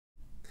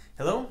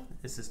Hello,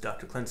 this is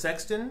Dr. Clint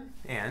Sexton,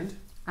 and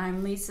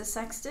I'm Lisa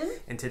Sexton.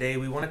 And today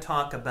we want to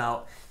talk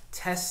about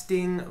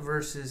testing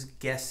versus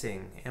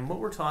guessing. And what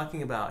we're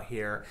talking about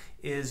here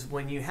is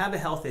when you have a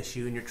health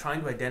issue and you're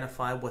trying to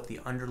identify what the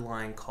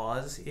underlying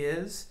cause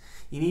is,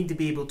 you need to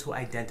be able to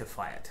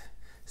identify it.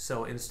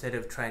 So instead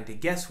of trying to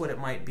guess what it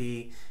might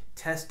be,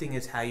 testing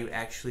is how you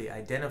actually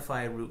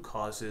identify root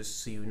causes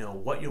so you know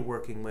what you're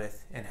working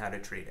with and how to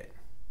treat it.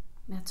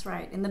 That's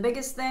right. And the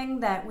biggest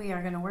thing that we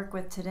are going to work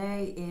with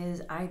today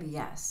is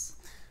IBS.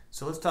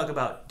 So let's talk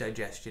about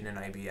digestion and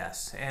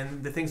IBS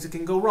and the things that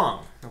can go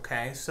wrong,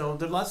 okay? So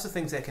there are lots of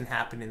things that can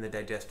happen in the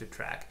digestive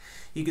tract.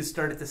 You could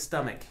start at the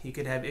stomach. You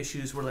could have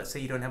issues where, let's say,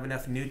 you don't have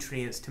enough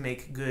nutrients to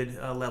make good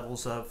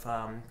levels of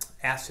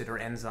acid or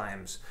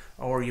enzymes.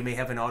 Or you may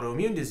have an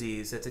autoimmune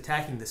disease that's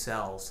attacking the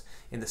cells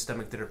in the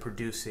stomach that are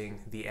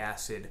producing the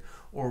acid.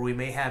 Or we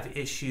may have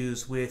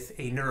issues with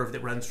a nerve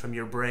that runs from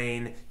your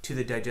brain to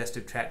the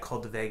digestive tract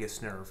called the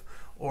vagus nerve.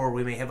 Or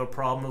we may have a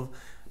problem of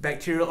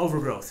bacterial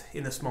overgrowth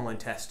in the small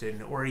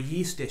intestine, or a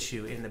yeast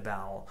issue in the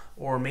bowel,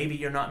 or maybe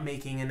you're not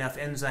making enough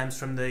enzymes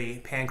from the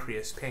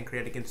pancreas,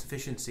 pancreatic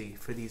insufficiency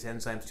for these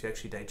enzymes to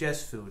actually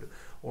digest food.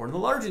 Or in the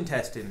large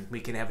intestine, we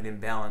can have an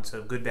imbalance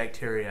of good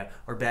bacteria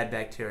or bad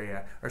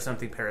bacteria or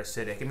something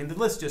parasitic. I mean, the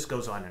list just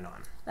goes on and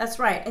on. That's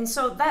right. And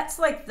so that's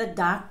like the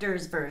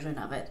doctor's version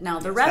of it. Now,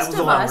 the rest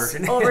of us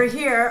over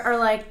here are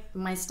like,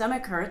 my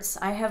stomach hurts,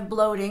 I have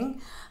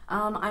bloating,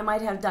 I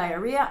might have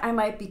diarrhea, I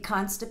might be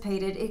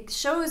constipated. It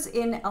shows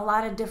in a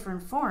lot of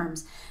different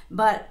forms,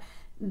 but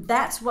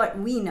that's what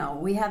we know.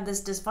 We have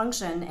this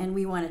dysfunction and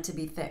we want it to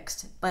be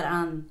fixed. But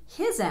on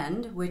his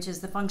end, which is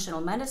the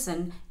functional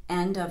medicine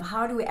end of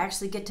how do we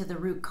actually get to the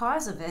root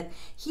cause of it,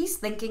 he's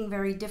thinking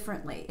very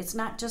differently. It's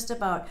not just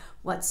about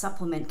what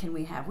supplement can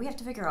we have. We have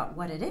to figure out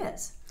what it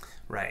is.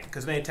 Right,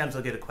 because many times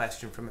I'll get a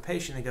question from a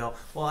patient and go,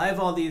 well, I have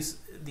all these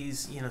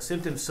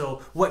symptoms,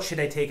 so what should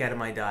I take out of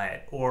my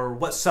diet? Or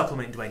what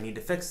supplement do I need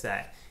to fix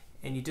that?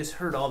 And you just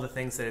heard all the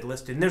things that I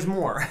listed. And there's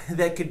more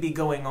that could be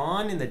going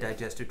on in the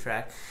digestive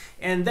tract.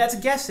 And that's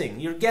guessing.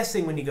 You're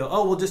guessing when you go,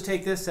 oh, we'll just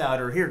take this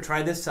out, or here,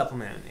 try this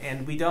supplement.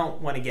 And we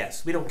don't want to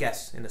guess. We don't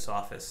guess in this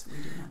office.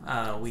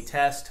 We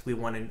test. We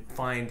want to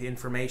find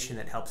information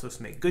that helps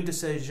us make good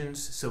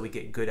decisions so we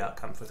get good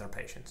outcomes with our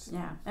patients.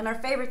 Yeah. And our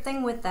favorite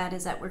thing with that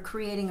is that we're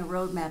creating a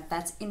roadmap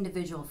that's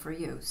individual for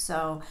you.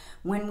 So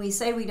when we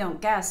say we don't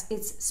guess,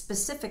 it's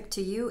specific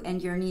to you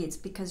and your needs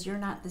because you're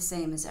not the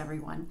same as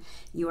everyone.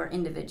 You are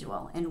individual.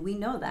 And we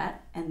know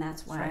that, and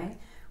that's why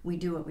we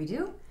do what we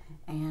do,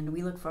 and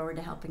we look forward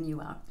to helping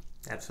you out.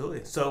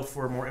 Absolutely. So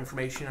for more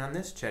information on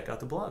this, check out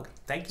the blog.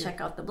 Thank you.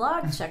 Check out the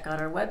blog, check out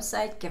our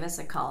website, give us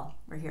a call.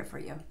 We're here for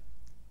you.